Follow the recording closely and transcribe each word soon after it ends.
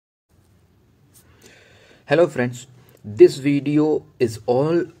Hello friends, this video is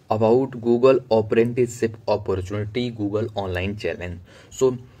all about Google Apprenticeship opportunity, Google online challenge.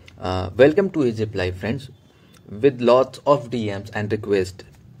 So welcome to Easy Apply friends with lots of DMs and request.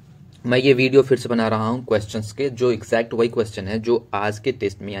 मैं ये video फिर से बना रहा हूँ questions के, जो एग्जैक्ट वही क्वेश्चन है जो आज के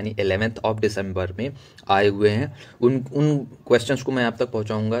टेस्ट में यानी 11 दिसंबर में आए हुए हैं। उन क्वेश्चंस को मैं आप तक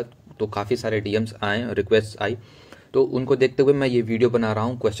पहुँचाऊँगा। तो काफ़ी सारे DMs आए, रिक्वेस्ट आई, तो उनको देखते हुए मैं ये वीडियो बना रहा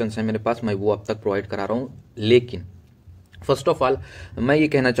हूँ। क्वेश्चंस हैं मेरे पास, मैं वो आप तक प्रोवाइड करा रहा हूँ। लेकिन फर्स्ट ऑफ ऑल मैं ये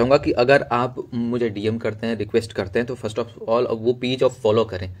कहना चाहूँगा कि अगर आप मुझे DM करते हैं, रिक्वेस्ट करते हैं, तो फर्स्ट ऑफ ऑल वो पेज ऑफ फॉलो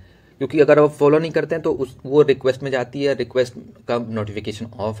करें, क्योंकि अगर आप फॉलो नहीं करते हैं तो वो रिक्वेस्ट में जाती है, रिक्वेस्ट का नोटिफिकेशन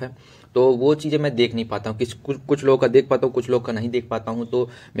ऑफ है, तो वो चीज़ें मैं देख नहीं पाता हूँ। कुछ लोगों का देख पाता हूँ, कुछ लोग का नहीं देख पाता हूँ। तो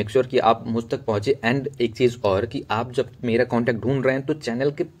मेक श्योर कि आप मुझ तक पहुँचे। एंड एक चीज़ और कि आप जब मेरा कॉन्टैक्ट ढूंढ रहे हैं तो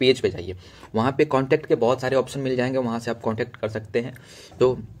चैनल के पेज पे जाइए, वहाँ पे कॉन्टैक्ट के बहुत सारे ऑप्शन मिल जाएंगे, वहाँ से आप कॉन्टैक्ट कर सकते हैं।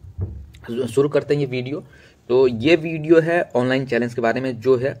 तो शुरू करते हैं ये वीडियो। तो ये वीडियो है ऑनलाइन चैलेंज के बारे में,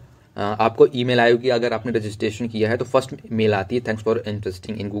 जो है आपको ईमेल आएगी अगर आपने रजिस्ट्रेशन किया है तो फर्स्ट मेल आती है, thanks for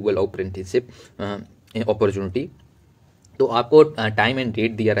interesting in Google apprenticeship opportunity. तो आपको टाइम एंड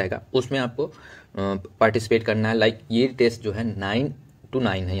डेट दिया रहेगा, उसमें आपको पार्टिसिपेट करना है। लाइक ये टेस्ट जो है 9 to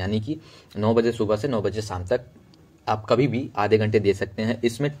 9 है, यानी कि 9 बजे सुबह से 9 बजे शाम तक आप कभी भी आधे घंटे दे सकते हैं।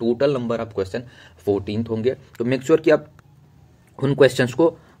 इसमें टोटल नंबर ऑफ क्वेश्चन 14 होंगे। तो मेक श्योर कि आप उन क्वेश्चंस को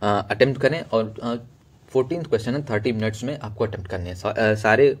अटेम्प्ट करें, और 14th क्वेश्चन है 30 मिनट्स में आपको अटेम्प्ट करने हैं।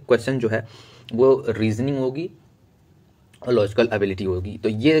 सारे क्वेश्चन जो है वो रीजनिंग होगी और लॉजिकल एबिलिटी होगी। तो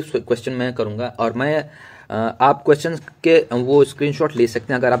ये क्वेश्चन मैं करूँगा, और मैं आप क्वेश्चन के वो स्क्रीनशॉट ले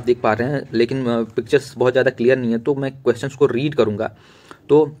सकते हैं अगर आप देख पा रहे हैं, लेकिन पिक्चर्स बहुत ज़्यादा क्लियर नहीं है, तो मैं क्वेश्चंस को रीड करूँगा।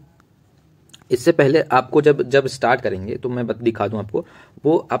 तो इससे पहले आपको जब स्टार्ट करेंगे तो मैं दिखा दूं आपको,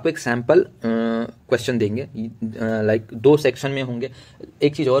 वो आपको एक सैम्पल क्वेश्चन देंगे। लाइक 2 सेक्शन में होंगे।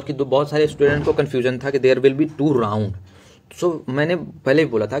 एक चीज़ और कि बहुत सारे स्टूडेंट को कन्फ्यूजन था कि देयर विल बी 2 राउंड। सो मैंने पहले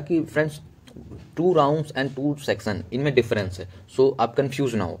भी बोला था कि फ्रेंड्स 2 राउंड्स एंड 2 सेक्शन, इनमें डिफरेंस है। सो आप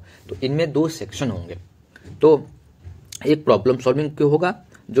कन्फ्यूज ना हो। तो इनमें 2 सेक्शन होंगे। तो एक प्रॉब्लम सॉल्विंग क्यों होगा,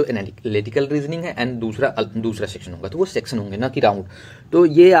 जो एनालिटिकल रीजनिंग है, एंड दूसरा सेक्शन होगा। तो वो सेक्शन होंगे ना कि राउंड। तो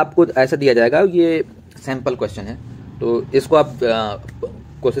ये आपको ऐसा दिया जाएगा, ये सैम्पल क्वेश्चन है, तो इसको आप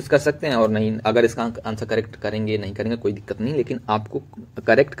कोशिश कर सकते हैं। और नहीं, अगर इसका आंसर करेक्ट करेंगे नहीं करेंगे कोई दिक्कत नहीं, लेकिन आपको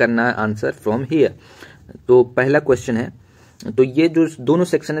करेक्ट करना है आंसर फ्रॉम हियर। तो पहला क्वेश्चन है, तो ये जो दोनों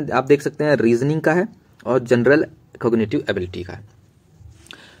सेक्शन है आप देख सकते हैं, रीजनिंग का है और जनरल कॉग्निटिव एबिलिटी का है।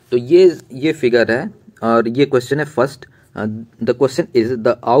 तो ये फिगर है और ये क्वेश्चन है first. The question is,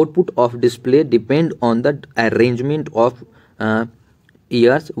 the output of display depend on the arrangement of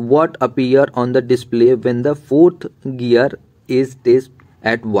gears what appear on the display when the 4th gear is placed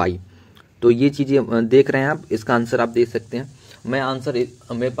at Y। तो ये चीज़ें देख रहे हैं आप, इसका आंसर आप देख सकते हैं। मैं आंसर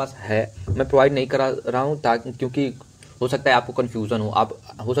मेरे पास है, मैं प्रोवाइड नहीं करा रहा हूँ ताकि, क्योंकि हो सकता है आपको कन्फ्यूज़न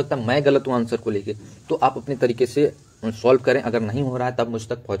हो सकता है मैं गलत हूँ आंसर को लेके। तो आप अपने तरीके से सॉल्व करें। अगर नहीं हो रहा है तब मुझ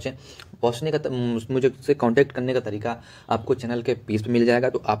तक पहुँचने का मुझसे कांटेक्ट करने का तरीका आपको चैनल के पेज पे मिल जाएगा,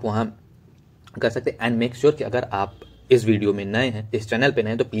 तो आप वहाँ कर सकते हैं। एंड मेक श्योर कि अगर आप इस वीडियो में नए हैं, इस चैनल पे नए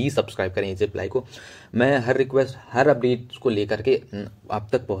हैं, तो प्लीज़ सब्सक्राइब करें इस अप्लाई को। मैं हर रिक्वेस्ट, हर अपडेट को लेकर के आप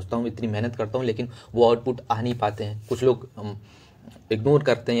तक पहुँचता हूँ, इतनी मेहनत करता हूँ, लेकिन वो आउटपुट आ नहीं पाते हैं। कुछ लोग इग्नोर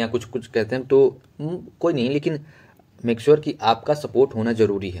करते हैं या कुछ कहते हैं, तो कोई नहीं, लेकिन मेक श्योर कि आपका सपोर्ट होना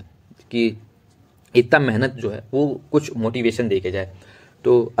ज़रूरी है, कि इतना मेहनत जो है वो कुछ मोटिवेशन दे के जाए।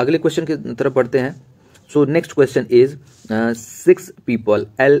 तो अगले क्वेश्चन की तरफ बढ़ते हैं। So next question is 6 people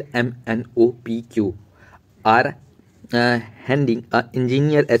LMNOPQ are heading a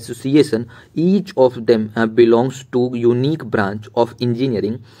engineer association. Each of them belongs to unique branch of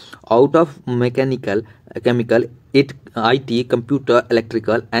engineering out of mechanical, chemical, IT, computer,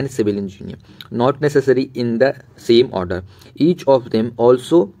 electrical, and civil engineer. Not necessary in the same order. Each of them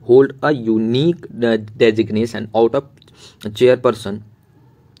also hold a unique designation out of chairperson,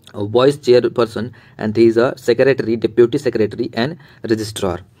 vice chairperson, and there is a secretary, deputy secretary, and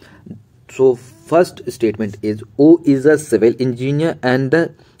registrar. So first statement is, O is a civil engineer and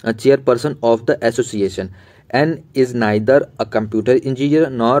the chairperson of the association. N is neither a computer engineer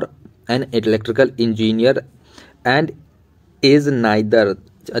nor an electrical engineer and is neither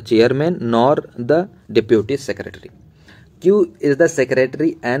a chairman nor the deputy secretary. Q is the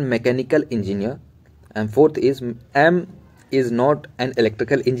secretary and mechanical engineer. And fourth is, M is not an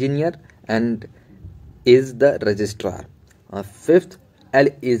electrical engineer and is the registrar. Fifth, L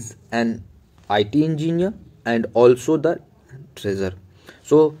is an IT engineer and also the treasurer.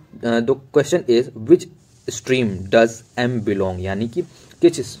 So the question is, which stream does M belong, यानी कि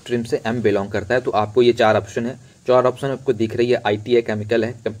किस stream से M belong करता है। तो आपको ये 4 option है, 4 ऑप्शन आपको दिख रही है, IT है, केमिकल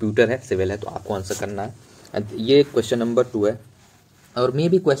है, कंप्यूटर है, सिविल है। तो आपको आंसर करना है ये क्वेश्चन नंबर 2 है और मे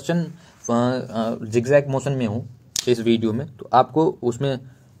भी क्वेश्चन जिगजैग मोशन में हूँ इस वीडियो में, तो आपको उसमें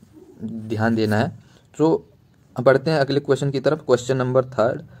ध्यान देना है। तो बढ़ते हैं अगले क्वेश्चन की तरफ, क्वेश्चन नंबर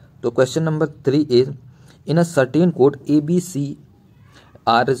 3। तो question number 3 is in a certain code ABC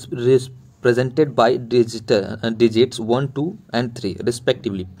are represented by digits 1, 2 and 3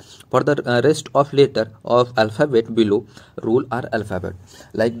 respectively. For the rest of letter of alphabet below, rule are alphabet.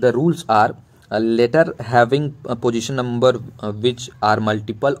 Like the rules are a letter having a position number which are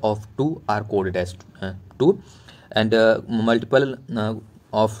multiple of 2 are coded as 2 and multiple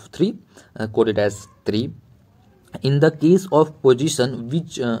of 3 coded as 3. In the case of position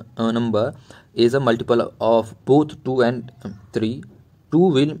which number is a multiple of both 2 and 3, 2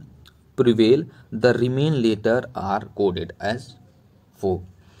 will prevail. The remaining letter are coded as 4.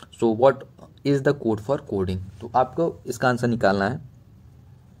 So what is the code for coding? तो आपको इसका answer निकालना है।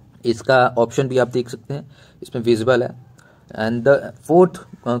 इसका option भी आप देख सकते हैं, इसमें विजिबल है। And the fourth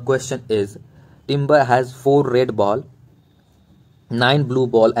question is timber has 4 red ball, 9 blue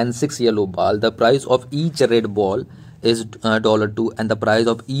ball and 6 yellow ball. The price of each red ball is $2 and the price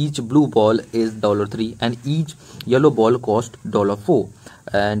of each blue ball is $3 and each yellow ball cost $4.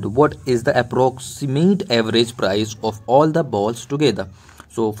 And what is the approximate average price of all the balls together?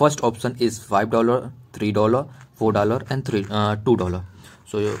 So first option is $5, $3, $4 and $2.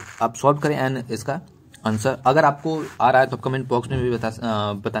 So आप solve करें and इसका answer अगर आपको आ रहा है तो comment box में भी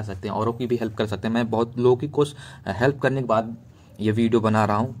बता सकते हैं, औरों की भी हेल्प कर सकते हैं। मैं बहुत लोगों की कुछ हेल्प करने के बाद ये वीडियो बना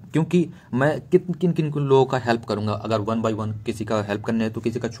रहा हूँ, क्योंकि मैं किन लोगों का हेल्प करूँगा। अगर 1 by 1 किसी का हेल्प करने है तो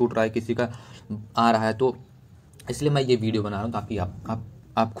किसी का छूट रहा है, किसी का आ रहा है, तो इसलिए मैं ये वीडियो बना रहा हूँ ताकि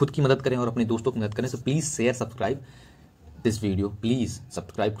आप खुद की मदद करें और अपने दोस्तों की मदद करें। So please share subscribe this video, please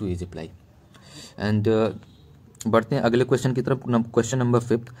subscribe to easy apply. And बढ़ते हैं अगले क्वेश्चन की तरफ, question number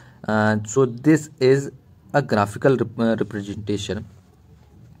 5। So this is a graphical representation.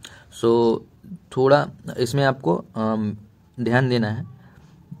 सो थोड़ा इसमें आपको ध्यान देना है।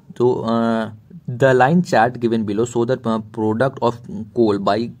 तो the line chart given below show the product of coal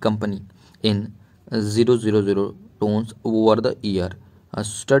by company in 000 tones over the year.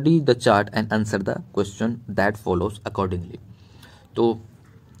 Study the chart and answer the question that follows accordingly. तो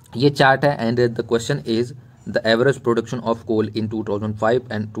ये chart है and the question is the average production of coal in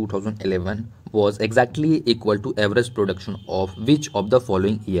 2005 and 2011 was exactly equal to average production of which of the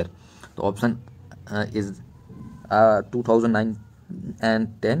following year? तो option is 2009 and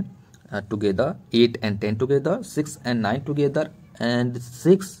 10 together, 8 and 10 together, 6 and 9 together, and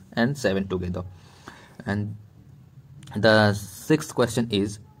 6 and 7 together. And the sixth question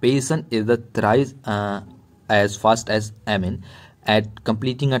is patient is the thrice as fast as Amin at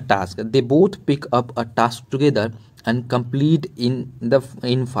completing a task. They both pick up a task together and complete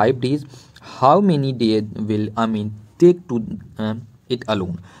in 5 days. How many days will Amin take to it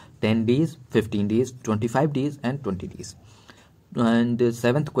alone? 10 days, 15 days, 25 days and 20 days. And the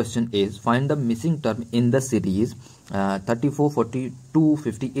seventh question is find the missing term in the series 34, 42,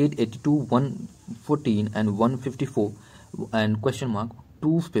 58, 82, 114 and 154 and question mark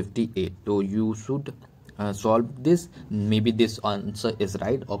 258. So you should solve this. Maybe this answer is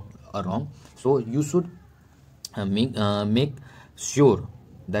right or wrong. So you should make sure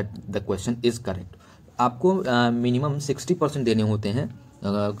that the question is correct. आपको minimum 60% देने होते हैं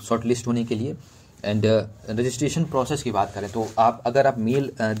short list होने के लिए। And registration process की बात करें तो अगर आप मेल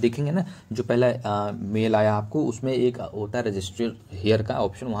देखेंगे ना, जो पहला मेल आया आपको, उसमें एक होता है रजिस्टर हियर का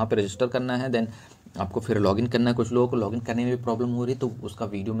ऑप्शन, वहाँ पे रजिस्टर करना है, देन आपको फिर लॉगिन करना है। कुछ लोगों को लॉगिन करने में भी प्रॉब्लम हो रही है, तो उसका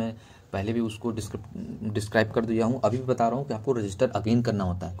वीडियो मैं पहले भी उसको डिस्क्राइब कर दिया हूँ, अभी भी बता रहा हूँ कि आपको रजिस्टर अगेन करना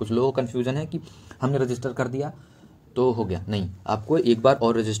होता है। कुछ लोगों को कन्फ्यूजन है कि हमने रजिस्टर कर दिया तो हो गया, नहीं, आपको एक बार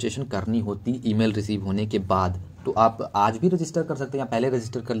और रजिस्ट्रेशन करनी होती ईमेल रिसीव होने के बाद। तो आप आज भी रजिस्टर कर सकते हैं या पहले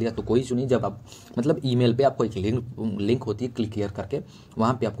रजिस्टर कर लिया तो कोई इशू नहीं। जब आप मतलब ईमेल पे आपको एक लिंक होती है, क्लिक हियर करके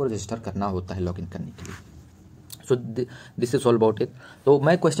वहाँ पे आपको रजिस्टर करना होता है लॉगिन करने के लिए। So this is all about it. तो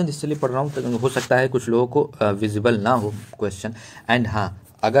मैं क्वेश्चन इसलिए पढ़ रहा हूँ, तो हो सकता है कुछ लोगों को विजिबल ना हो क्वेश्चन। एंड हाँ,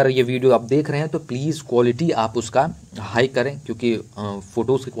 अगर ये वीडियो आप देख रहे हैं तो प्लीज़ क्वालिटी आप उसका हाई करें, क्योंकि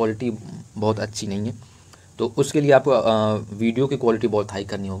फ़ोटोज़ की क्वालिटी बहुत अच्छी नहीं है। तो उसके लिए आप वीडियो की क्वालिटी बहुत हाई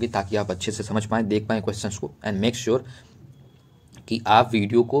करनी होगी ताकि आप अच्छे से समझ पाएँ, देख पाएँ क्वेश्चंस को। एंड मेक श्योर कि आप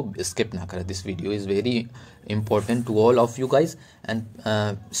वीडियो को स्किप ना करें। This video is very important to all of you guys and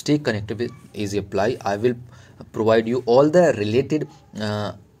stay connected with easy apply. I will provide you all the related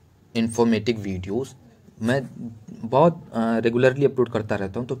informative videos. मैं बहुत regularly upload करता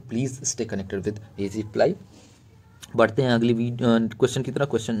रहता हूँ, तो please stay connected with easy apply. बढ़ते हैं अगली question की तरफ,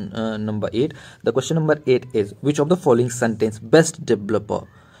 question number 8। The question number 8 is which of the following sentence best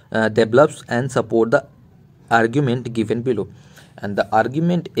develops and support the argument given below. And the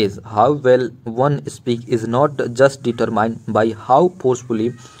argument is how well one speaks is not just determined by how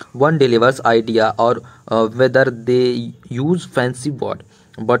forcefully one delivers idea or whether they use fancy word,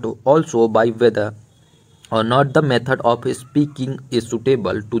 but also by whether or not the method of speaking is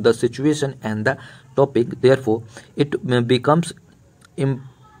suitable to the situation and the topic. Therefore, it becomes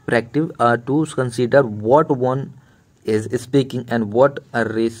imperative to consider what one is speaking and what a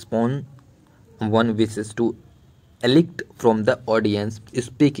response one wishes to elicit from the audience.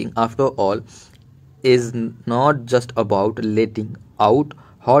 Speaking, after all, is not just about letting out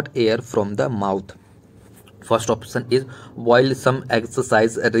hot air from the mouth. First option is while some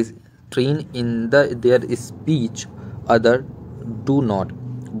exercise restrain in their speech, other do not.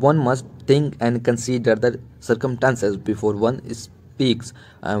 One must think and consider the circumstances before one speaks.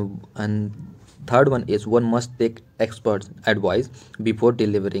 And third one is one must take expert advice before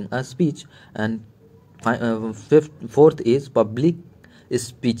delivering a speech. And fourth is public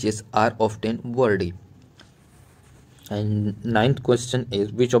speeches are often wordy. And ninth question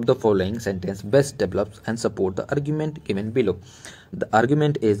is which of the following sentence best develops and support the argument given below. The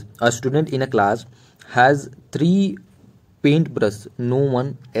argument is a student in a class has 3 paint brushes. No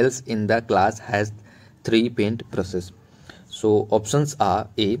one else in the class has 3 paint brushes. So options are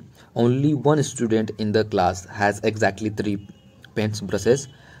A, only one student in the class has exactly 3 paint brushes.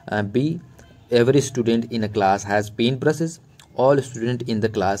 B, every student in a class has paint brushes. All students in the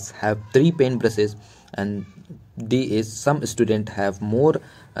class have 3 paint brushes. And D is some students have more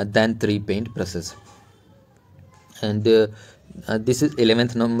than 3 paint brushes. And this is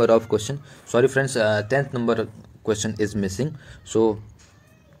 11th number of question. Sorry friends, 10th number question is missing, so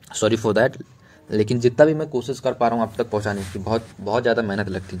sorry for that. लेकिन जितना भी मैं कोशिश कर पा रहा हूँ आप तक पहुँचाने की, बहुत ज़्यादा मेहनत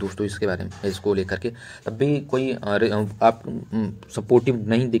लगती है दोस्तों इसके बारे में, इसको लेकर के, तब भी कोई आप सपोर्टिव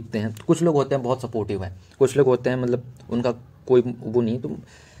नहीं दिखते हैं. कुछ लोग होते हैं बहुत सपोर्टिव हैं, कुछ लोग होते हैं मतलब उनका कोई वो नहीं,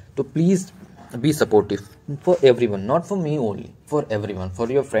 तो please be supportive for everyone, not for me only, for everyone,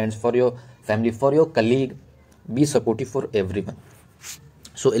 for your friends, for your family, for your colleague. Be supportive for everyone.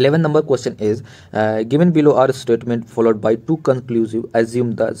 So 11 number question is given below are statement followed by 2 conclusive.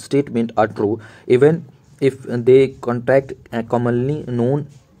 Assume the statement are true even if they contradict commonly known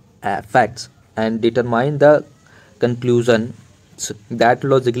facts, and determine the conclusion that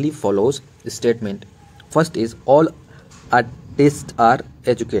logically follows statement. First is all artists are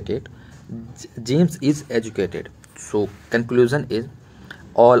educated. James is educated. So conclusion is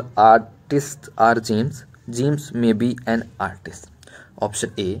all artists are James. James may be an artist.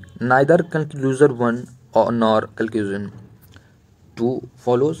 Option A, neither conclusion 1 nor conclusion 2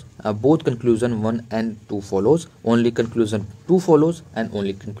 follows. Both conclusion 1 and 2 follows. Only conclusion 2 follows and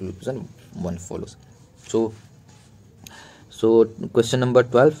only conclusion 1 follows. So question number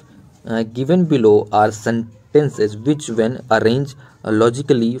 12. Given below are sentences which when arranged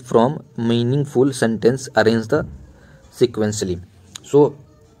logically from meaningful sentence arrange the sequentially. So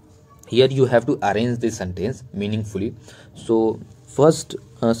here you have to arrange the sentence meaningfully. So first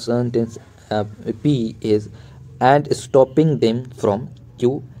sentence P is and stopping them from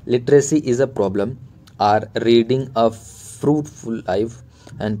Q. Literacy is a problem. R, reading a fruitful life.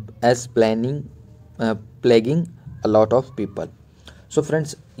 And S, plaguing a lot of people. So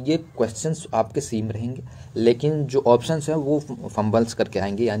friends ये questions आपके same रहेंगे, लेकिन जो options हैं वो fumbles करके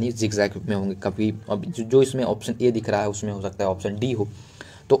आएंगे, यानी जिगजैग में होंगे. कभी अब जो इसमें ऑप्शन ए दिख रहा है उसमें हो सकता है ऑप्शन डी हो.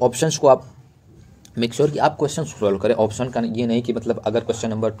 तो ऑप्शंस को आप मेक श्योर कि आप क्वेश्चन सॉल्व करें. ऑप्शन का ये नहीं कि मतलब अगर क्वेश्चन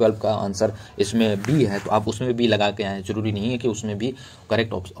नंबर 12 का आंसर इसमें बी है तो आप उसमें भी बी लगा के आएँ. जरूरी नहीं है कि उसमें भी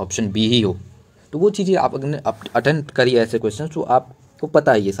करेक्ट ऑप्शन बी ही हो. तो वो चीज़ें आप अगर अटेंड करिए ऐसे क्वेश्चन तो आपको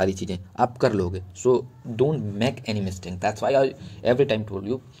पता है ये सारी चीज़ें आप कर लोगे. So don't make any mistake. That's why I every time told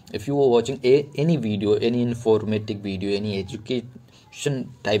you if you are watching any video, any informative video, any education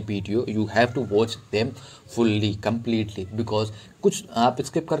type video, you have to watch them fully completely. Because कुछ आप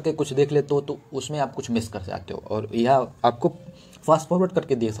skip करके कुछ देख लेते हो तो उसमें आप कुछ मिस कर जाते हो, और यह आपको फास्ट फॉरवर्ड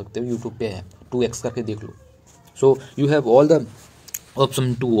करके देख सकते हो. यूट्यूब पे है 2x करके देख लो. So you have all the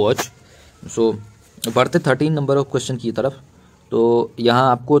option to watch. सो बढ़ते 13 नंबर ऑफ क्वेश्चन की तरफ. तो यहाँ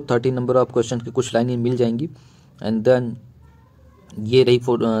आपको 13 नंबर ऑफ क्वेश्चन की कुछ लाइनें मिल जाएंगी. एंड देन ये रही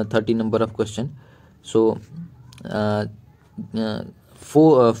 13 number of question. So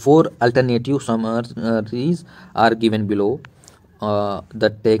four alternative summaries are given below. The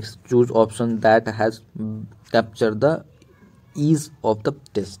text choose option that has captured the ease of the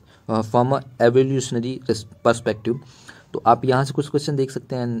test from a evolutionary perspective. तो आप यहाँ से कुछ क्वेश्चन देख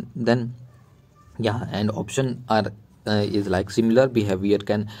सकते हैं. एंड देन यहाँ and option are is like similar behavior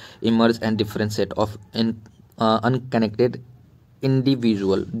can emerge and different set of unconnected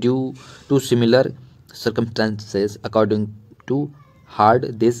individual due to similar circumstances according to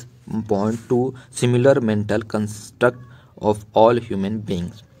hard this point to similar mental construct of all human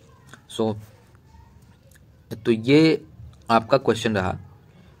beings. So तो ये आपका question रहा।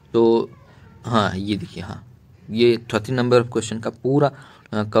 तो हाँ ये देखिए, हाँ ये 30 नंबर ऑफ क्वेश्चन का पूरा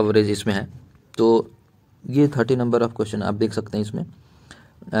कवरेज इसमें है। तो ये 30 नंबर ऑफ क्वेश्चन आप देख सकते हैं इसमें।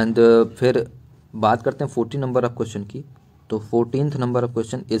 एंड फिर बात करते हैं 40 नंबर ऑफ क्वेश्चन की। तो 14th number of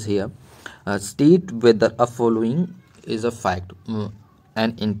question is here, state whether a following is a fact,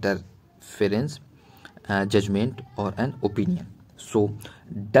 N interference, judgement और an opinion. So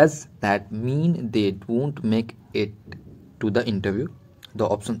does that mean they won't make it to the interview? The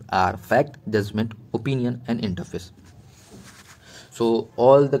options are fact, judgment, opinion and interface. So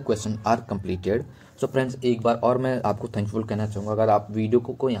all the questions are completed. So friends, एक बार और मैं आपको thankful कहना चाहूँगा अगर आप video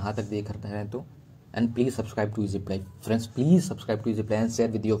को यहाँ तक देख रहे हैं तो, and please subscribe to Easy Apply. Friends, please subscribe to Easy Apply and share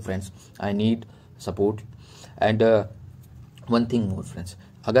with your friends. I need support. And one thing more friends,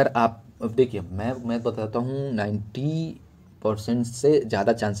 अगर आप देखिए मैं बताता हूँ 90% से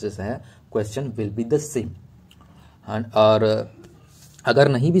ज़्यादा चांसेस हैं question will be the same, और अगर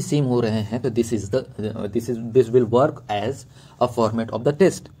नहीं भी सेम हो रहे हैं तो this will work as a format of the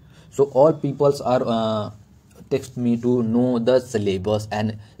test. So all peoples are text me to know the syllabus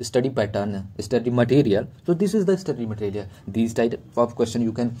and study pattern, study material. So this is the study material. These type of question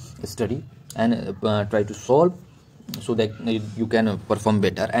you can study and try to solve so that you can perform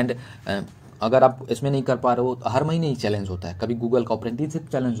better. And अगर आप इसमें नहीं कर पा रहे हो तो हर महीने ही चैलेंज होता है. कभी गूगल का अप्रेंटिसशिप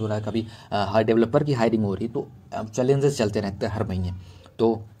चैलेंज हो रहा है, कभी हाई डेवलपर की हायरिंग हो रही है, तो चैलेंजेस चलते रहते हैं हर महीने.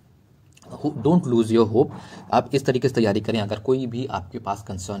 तो डोंट लूज योर होप. आप इस तरीके से तैयारी करें. अगर कोई भी आपके पास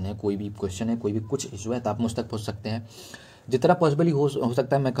कंसर्न है, कोई भी क्वेश्चन है, कोई भी कुछ इशू है, तो आप मुझ तक पहुंच सकते हैं. जितना पॉसिबल हो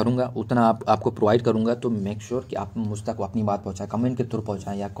सकता है मैं करूंगा, उतना आपको प्रोवाइड करूंगा. तो मेक श्योर कि आप मुझ तक अपनी बात पहुंचाएं, कमेंट के थ्रू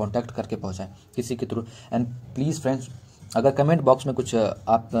पहुंचाएं या कॉन्टैक्ट करके पहुंचाएं किसी के थ्रू. एंड प्लीज़ फ्रेंड्स, अगर कमेंट बॉक्स में कुछ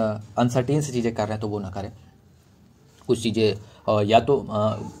आप अनसर्टेन सी चीज़ें कर रहे हैं तो वो ना करें. कुछ चीज़ें या तो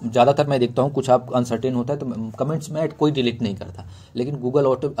ज़्यादातर मैं देखता हूँ कुछ आप अनसर्टेन होता है तो कमेंट्स में कोई डिलीट नहीं करता, लेकिन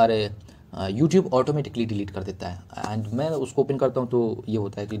गूगल यूट्यूब ऑटोमेटिकली डिलीट कर देता है. एंड मैं उसको ओपन करता हूँ तो ये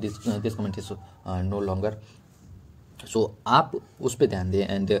होता है कि this comment is no longer. सो आप उस पर ध्यान दें.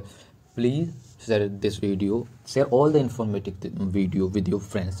 And please share this video, share all the informative video with your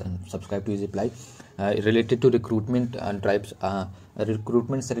friends and subscribe to Easy Apply. Related to recruitment and drives,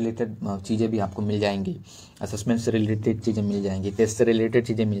 recruitment से रिलेटेड चीज़ें भी आपको मिल जाएंगी, असेसमेंट से रिलेटेड चीज़ें मिल जाएंगी, टेस्ट से रिलेटेड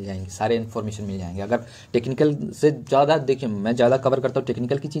चीज़ें मिल जाएंगी, सारे इन्फॉर्मेशन मिल जाएंगे. अगर टेक्निकल से ज़्यादा देखिए, मैं ज़्यादा कवर करता हूँ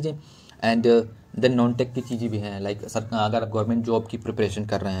टेक्निकल की चीज़ें, एंड देन नॉन टेक की चीज़ें भी हैं. लाइक सर, अगर आप गवर्नमेंट जॉब की प्रिपरेशन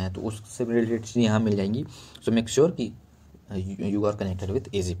कर रहे हैं तो उससे रिलेटेड चीज़ें यहाँ मिल जाएंगी. सो मेक श्योर कि you are connected with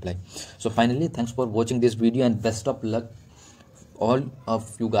Easy Apply. So finally, thanks for watching this video and best of luck all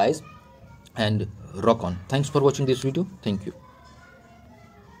of you guys, and rock on. Thanks for watching this video. Thank you.